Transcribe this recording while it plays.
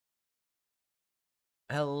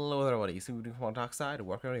Hello there, everybody. So we're doing from Dark Side,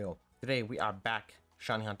 Work Radio. Today we are back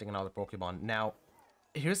shiny hunting another Pokemon. Now,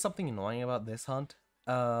 here's something annoying about this hunt.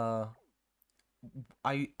 I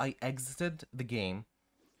exited the game,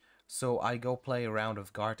 so I go play a round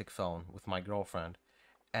of Gartic Phone with my girlfriend,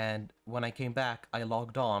 and when I came back, I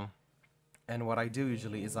logged on, and what I do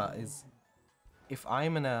usually is if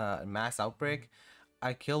I'm in a mass outbreak,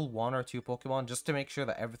 I kill one or two Pokemon just to make sure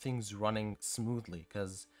that everything's running smoothly,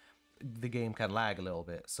 because the game can lag a little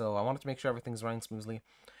bit. So I wanted to make sure everything's running smoothly.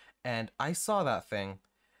 And I saw that thing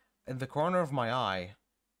in the corner of my eye,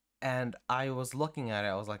 and I was looking at it.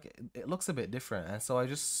 I was like, it looks a bit different. And so I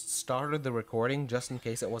just started the recording just in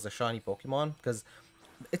case it was a shiny Pokemon, because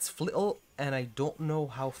it's Flittle, and I don't know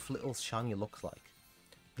how Flittle's shiny looks like.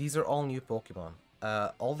 These are all new Pokemon.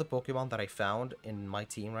 All the Pokemon that I found in my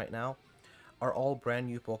team right now are all brand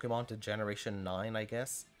new Pokemon to Generation 9, I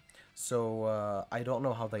guess. So I don't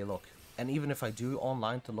know how they look. And even if I do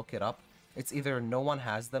online to look it up, it's either no one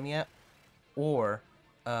has them yet, or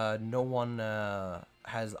no one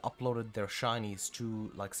has uploaded their shinies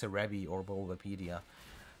to like Cerebi or Bulbapedia.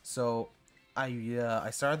 So I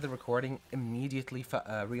started the recording, immediately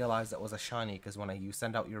realized that was a shiny, because when you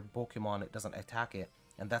send out your Pokemon, it doesn't attack it,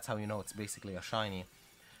 and that's how you know it's basically a shiny.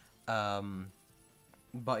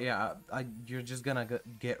 But yeah, you're just gonna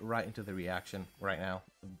get right into the reaction right now.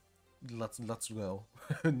 Let's go.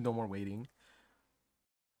 No more waiting.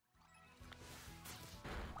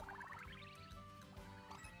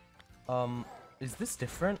 Is this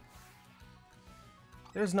different?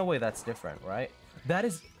 There's no way that's different, right? That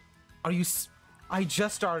is... Are you... I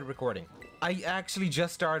just started recording. I actually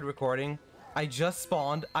just started recording. I just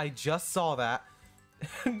spawned. I just saw that.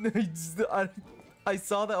 I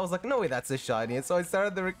saw that. I was like, no way, that's a shiny. And so I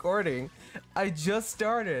started the recording. I just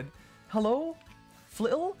started. Hello?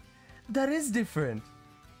 Flittle? That is different.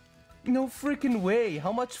 No freaking way.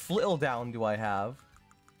 How much Flittle down do I have?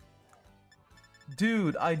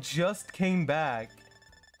 Dude, I just came back.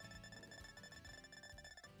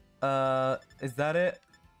 Is that it?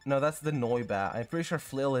 No, that's the Noibat. I'm pretty sure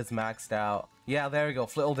Flittle is maxed out. Yeah, there we go.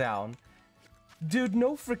 Flittle down. Dude,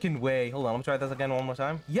 no freaking way. Hold on, I'm gonna try this again one more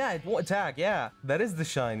time. Yeah, it won't attack. Yeah, that is the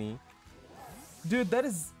shiny. Dude, that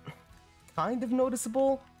is kind of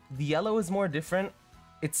noticeable. The yellow is more different.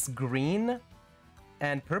 It's green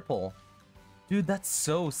and purple. Dude, that's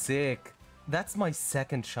so sick. That's my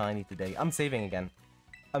second shiny today. I'm saving again.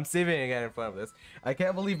 I'm saving again in front of this. I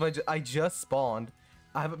can't believe I just spawned.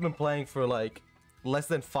 I haven't been playing for like less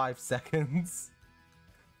than 5 seconds.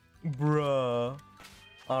 Bruh.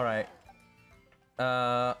 Alright.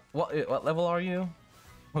 What level are you?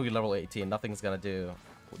 Oh, you're level 18. Nothing's gonna do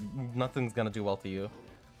well to you.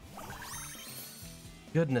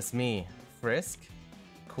 Goodness me. Frisk?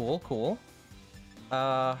 Cool.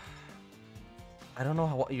 I don't know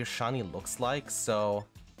what your shiny looks like, so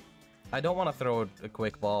I don't want to throw a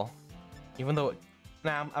quick ball. Even though,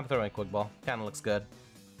 nah, I'm throwing a quick ball. Kinda looks good.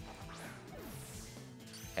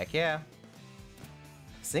 Heck yeah.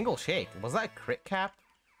 Single shake. Was that a crit cap?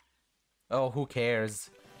 Oh, who cares?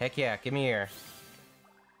 Heck yeah, give me here.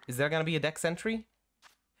 Is there gonna be a dex entry?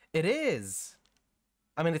 It is!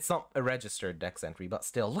 I mean, it's not a registered dex entry, but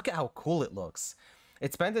still, look at how cool it looks.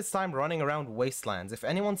 It spends its time running around wastelands. If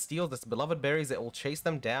anyone steals its beloved berries, it will chase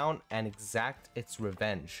them down and exact its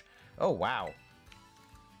revenge. Oh, wow.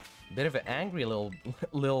 Bit of an angry little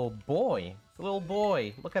boy. It's a little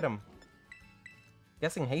boy. Look at him.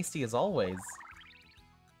 Guessing hasty as always.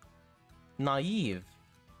 Naive.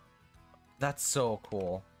 That's so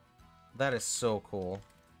cool. That is so cool.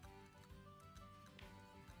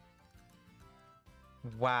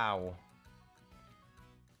 Wow.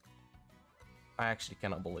 I actually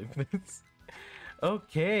cannot believe this.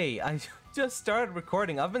 Okay, I just started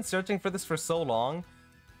recording. I've been searching for this for so long.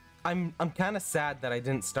 I'm kind of sad that I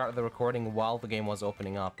didn't start the recording while the game was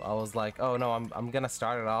opening up. I was like, oh no, I'm gonna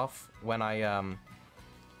start it off when I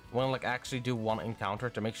like actually do one encounter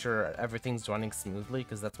to make sure everything's running smoothly,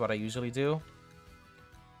 because that's what I usually do.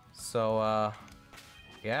 So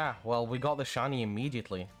yeah, well, we got the shiny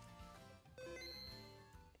immediately.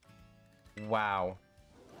 Wow.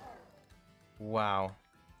 Wow.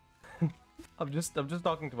 I'm just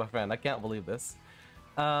talking to my friend. I can't believe this.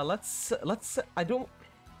 Let's I don't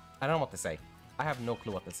know what to say. I have no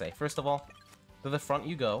clue what to say. First of all, to the front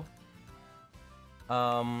you go.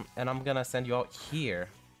 And I'm gonna send you out here.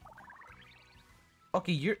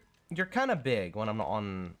 Okay, you're kind of big when I'm not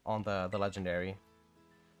on the legendary.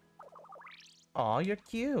 Aw, you're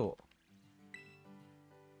cute.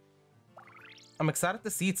 I'm excited to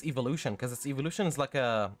see its evolution, because its evolution is like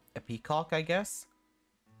a peacock, I guess.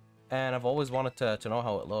 And I've always wanted to know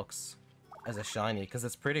how it looks. as a shiny, because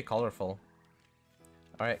it's pretty colorful.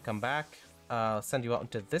 Alright, come back. Send you out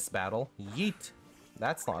into this battle. Yeet!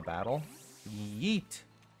 That's not a battle. Yeet!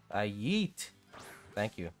 Yeet!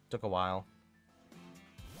 Thank you. Took a while.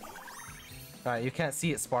 Alright, you can't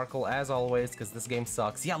see it sparkle as always, because this game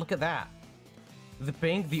sucks. Yeah, look at that! The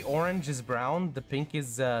pink, the orange is brown, the pink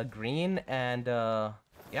is green, and yeah,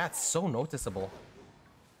 it's so noticeable.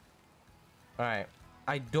 Alright.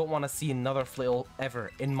 I don't want to see another Flittle ever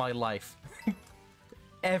in my life.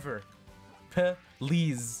 Ever.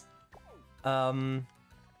 Please. Where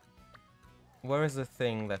is the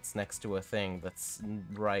thing that's next to a thing that's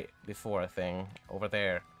right before a thing? Over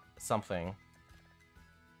there. Something.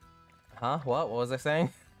 Huh? What? What was I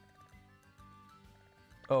saying?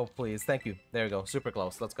 Oh, please. Thank you. There we go. Super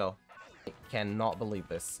close. Let's go. I cannot believe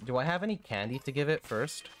this. Do I have any candy to give it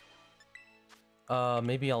first?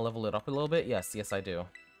 Maybe I'll level it up a little bit? Yes, yes I do.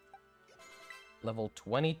 Level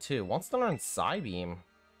 22. Wants to learn Psybeam.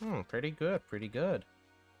 Pretty good, pretty good.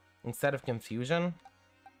 Instead of Confusion.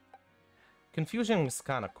 Confusion is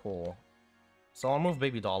kind of cool. So I'll move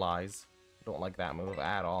Baby Doll Eyes. Don't like that move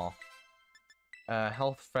at all.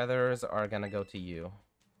 Health Feathers are gonna go to you.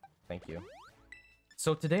 Thank you.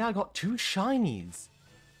 So today I got 2 shinies.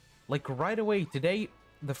 Like right away. Today,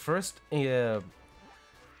 the first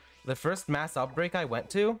mass outbreak I went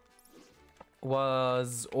to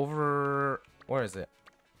was over... Where is it?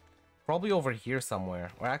 Probably over here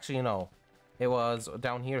somewhere. Or actually, no. It was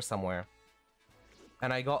down here somewhere.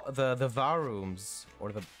 And I got the Varooms.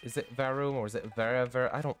 Or the... Is it Varoom or is it Ver?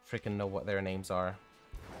 I don't freaking know what their names are.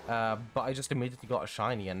 But I just immediately got a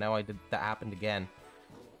shiny and now that happened again.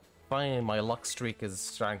 Finally, my luck streak is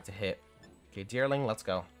starting to hit. Okay, Deerling, let's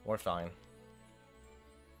go. We're fine.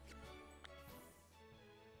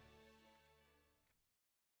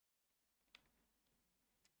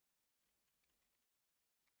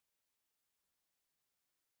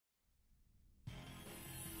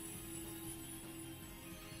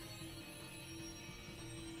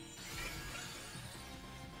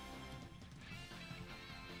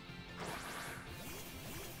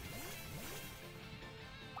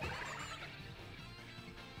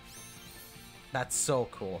 That's so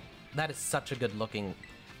cool. That is such a good looking...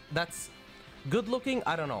 That's... Good looking?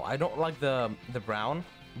 I don't know. I don't like the brown,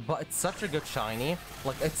 but it's such a good shiny.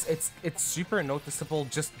 Like, it's super noticeable,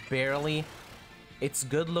 just barely. It's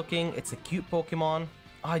good looking. It's a cute Pokemon.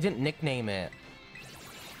 Oh, I didn't nickname it.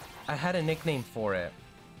 I had a nickname for it.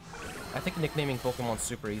 I think nicknaming Pokemon's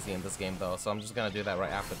super easy in this game, though, so I'm just gonna do that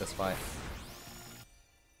right after this fight.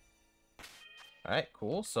 Alright,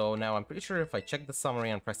 cool. So now I'm pretty sure if I check the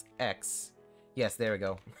summary and press X... Yes, there we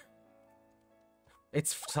go.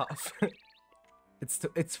 It's tough.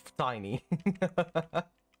 it's tiny.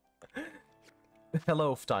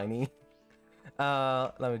 Hello, Tiny.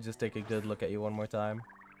 Let me just take a good look at you one more time.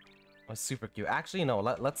 Oh, super cute. Actually, no.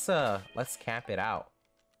 Let's camp it out.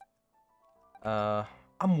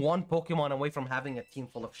 I'm 1 Pokemon away from having a team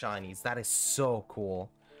full of shinies. That is so cool.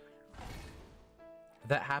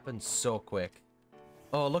 That happened so quick.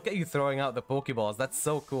 Oh, look at you throwing out the Pokeballs. That's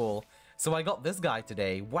so cool. So I got this guy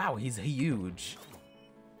today. Wow, he's huge.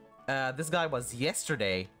 This guy was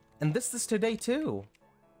yesterday. And this is today too.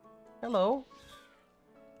 Hello.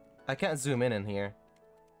 I can't zoom in here.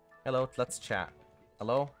 Hello, let's chat.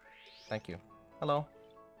 Hello? Thank you. Hello.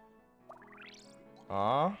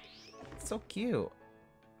 Aw. So cute.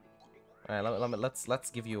 Alright,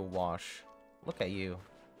 let's give you a wash. Look at you.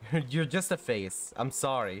 You're just a face. I'm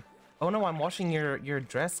sorry. Oh no, I'm washing your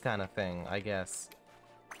dress kind of thing, I guess.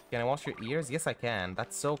 Can I wash your ears? Yes, I can.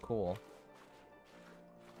 That's so cool.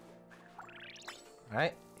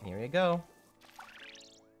 Alright, here you go.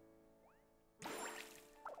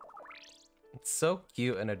 It's so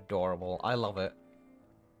cute and adorable. I love it.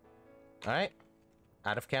 Alright.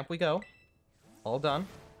 Out of camp we go. All done.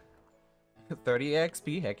 30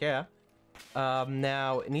 XP, heck yeah.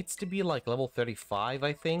 Now, it needs to be like level 35,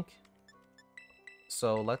 I think.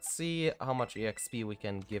 So, let's see how much EXP we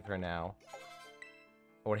can give her now.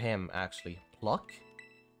 Or him, actually. Pluck?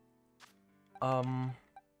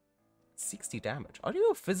 60 damage. Are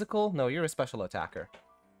you a physical? No, you're a special attacker.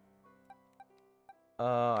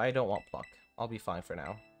 I don't want Pluck. I'll be fine for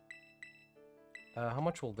now. How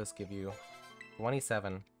much will this give you?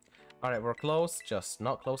 27. Alright, we're close, just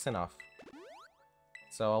not close enough.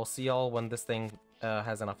 So I'll see y'all when this thing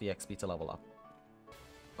has enough EXP to level up.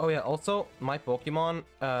 Oh yeah, also, my Pokemon,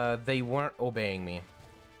 they weren't obeying me.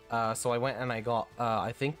 So I went and I got,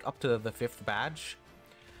 I think, up to the 5th badge.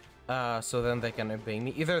 So then they can obey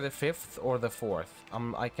me. Either the 5th or the 4th.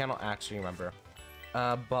 I cannot actually remember.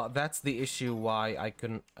 But that's the issue why I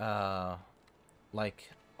couldn't, like,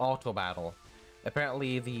 auto battle.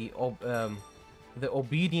 Apparently, the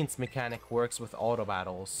obedience mechanic works with auto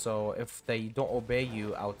battles. So if they don't obey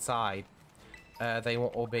you outside, they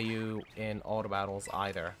won't obey you in auto battles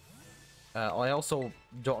either. I also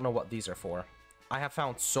don't know what these are for. I have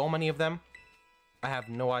found so many of them. I have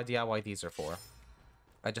no idea why these are for.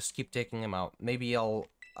 I just keep taking them out. Maybe I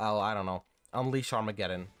don't know, unleash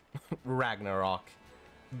Armageddon. Ragnarok.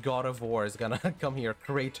 God of War is gonna come here.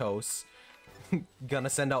 Kratos. Gonna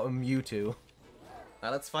send out a Mewtwo.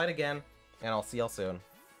 Now let's fight again, and I'll see y'all soon.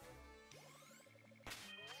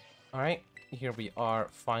 Alright, here we are.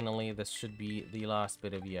 Finally, this should be the last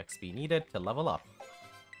bit of EXP needed to level up.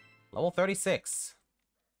 Level 36.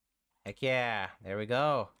 Heck yeah, there we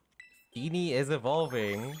go. Teeny is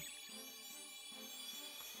evolving.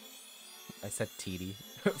 I said teeny.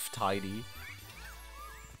 Tidy.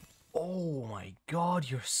 Oh my god,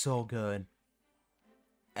 you're so good.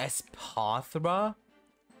 Espathra?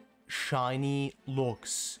 Shiny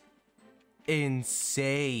looks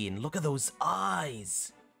insane. Look at those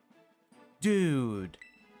eyes. Dude.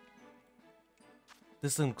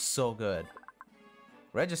 This looks so good.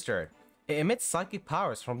 Registered. It emits psychic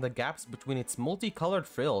powers from the gaps between its multicolored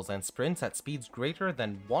frills and sprints at speeds greater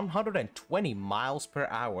than 120 miles per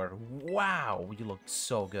hour. Wow, you look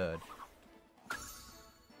so good.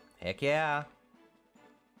 Heck yeah.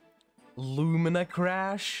 Lumina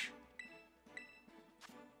Crash.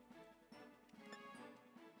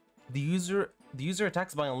 The user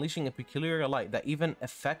attacks by unleashing a peculiar light that even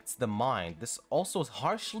affects the mind. This also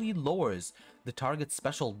harshly lowers the target's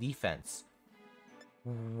special defense.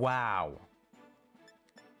 Wow.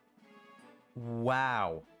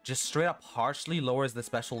 Wow. Just straight up harshly lowers the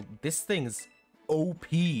special. This thing's OP.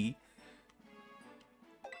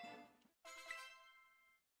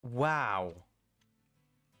 Wow.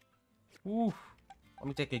 Ooh. Let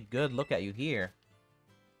me take a good look at you here.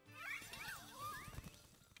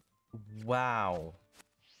 Wow.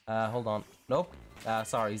 Hold on. Nope.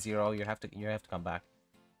 Sorry, Zero. You have to come back.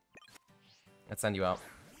 Let's send you out.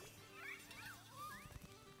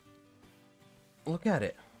 Look at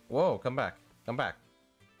it. Whoa, come back. Come back.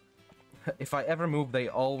 If I ever move, they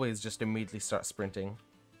always just immediately start sprinting.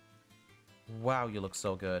 Wow, you look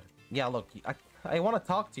so good. Yeah, look. I want to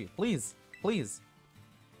talk to you. Please. Please.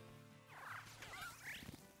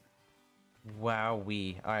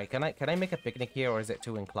 Wowee. Alright, can I make a picnic here, or is it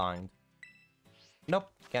too inclined?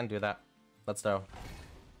 Nope, can't do that. Let's go.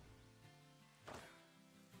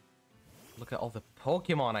 Look at all the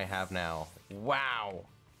Pokemon I have now. Wow.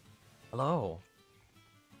 Hello.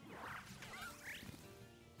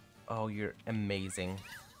 Oh, you're amazing.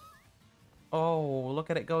 Oh, look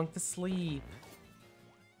at it going to sleep.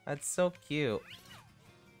 That's so cute.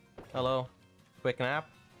 Hello. Quick nap?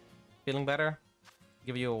 Feeling better?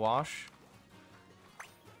 Give you a wash?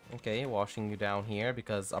 Okay, washing you down here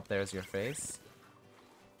because up there's your face.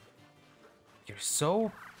 You're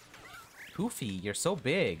so poofy. You're so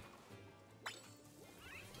big.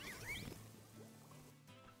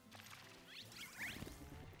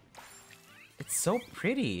 It's so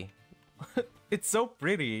pretty. It's so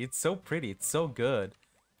pretty. It's so pretty. It's so good.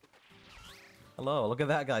 Hello, look at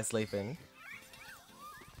that guy sleeping.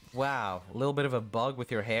 Wow, a little bit of a bug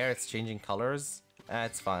with your hair. It's changing colors.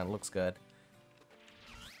 It's fine. Looks good.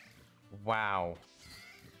 Wow.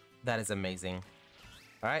 That is amazing.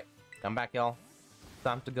 Alright, come back, y'all.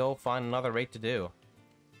 Time to go find another raid to do.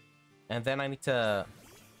 And then I need to...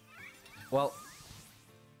 Well,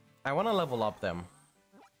 I want to level up them.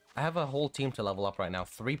 I have a whole team to level up right now.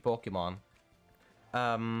 3 Pokemon.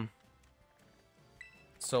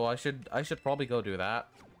 So I should probably go do that.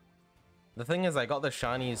 The thing is, I got the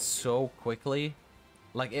shinies so quickly.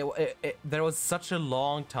 Like, there was such a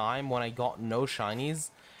long time when I got no shinies.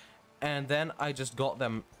 And then I just got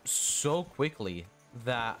them so quickly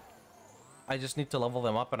that I just need to level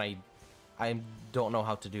them up, and I don't know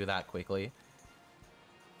how to do that quickly.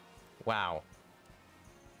 Wow.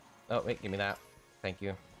 Oh, wait, give me that. Thank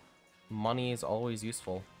you. Money is always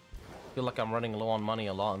useful. I feel like I'm running low on money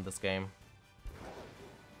a lot in this game.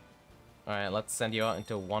 Alright, let's send you out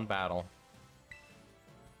into one battle.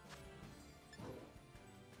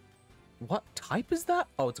 What type is that?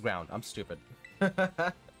 Oh, it's ground. I'm stupid.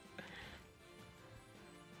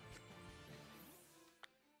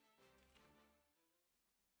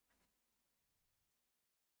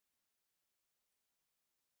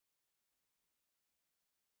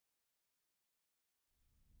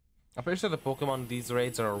 I'm pretty sure the Pokemon in these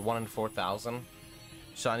raids are 1 in 4,000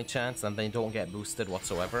 shiny chance, and they don't get boosted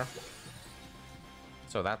whatsoever.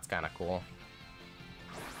 So that's kind of cool.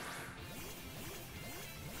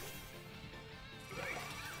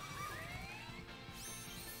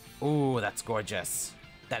 Ooh, that's gorgeous.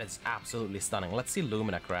 That is absolutely stunning. Let's see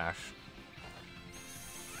Lumina crash.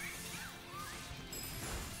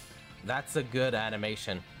 That's a good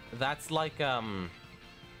animation. That's like,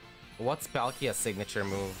 what's Palkia's signature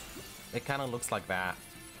move? It kind of looks like that.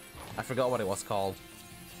 I forgot what it was called.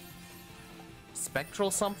 Spectral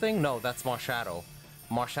something? No, that's Marshadow.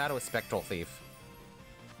 Marshadow is Spectral Thief.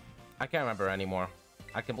 I can't remember anymore.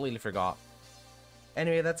 I completely forgot.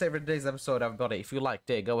 Anyway, that's it for today's episode, everybody. If you liked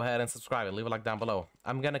it, go ahead and subscribe and leave a like down below.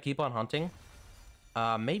 I'm gonna keep on hunting.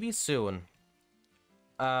 Maybe soon.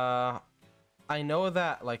 I know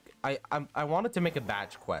that, like, I wanted to make a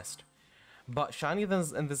badge quest. But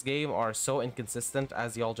shinies in this game are so inconsistent,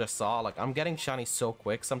 as y'all just saw. Like, I'm getting shinies so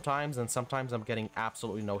quick sometimes, and sometimes I'm getting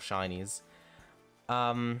absolutely no shinies.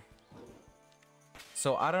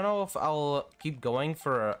 So I don't know if I'll keep going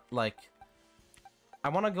for, like... I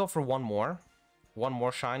want to go for one more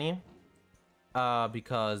shiny.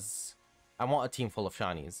 Because I want a team full of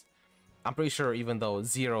shinies. I'm pretty sure even though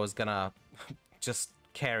Zero is gonna just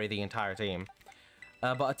carry the entire team.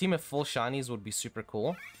 But a team of full shinies would be super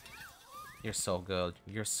cool. You're so good.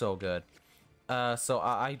 You're so good. So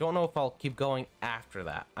I don't know if I'll keep going after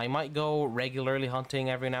that. I might go regularly hunting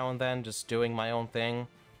every now and then, just doing my own thing.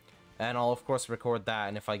 And I'll, of course, record that,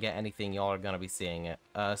 and if I get anything, y'all are gonna be seeing it.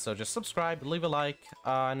 So just subscribe, leave a like,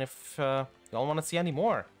 and if y'all want to see any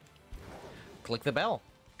more, click the bell.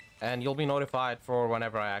 And you'll be notified for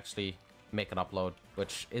whenever I actually make an upload,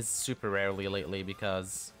 which is super rarely lately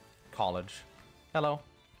because college. Hello.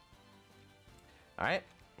 Alright,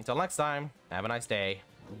 until next time, have a nice day.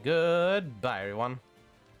 Goodbye, everyone.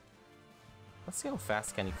 Let's see how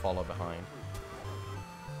fast can you follow behind.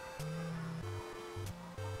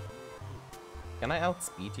 Can I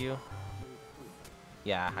outspeed you?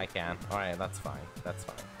 Yeah, I can. Alright, that's fine. That's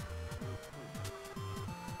fine.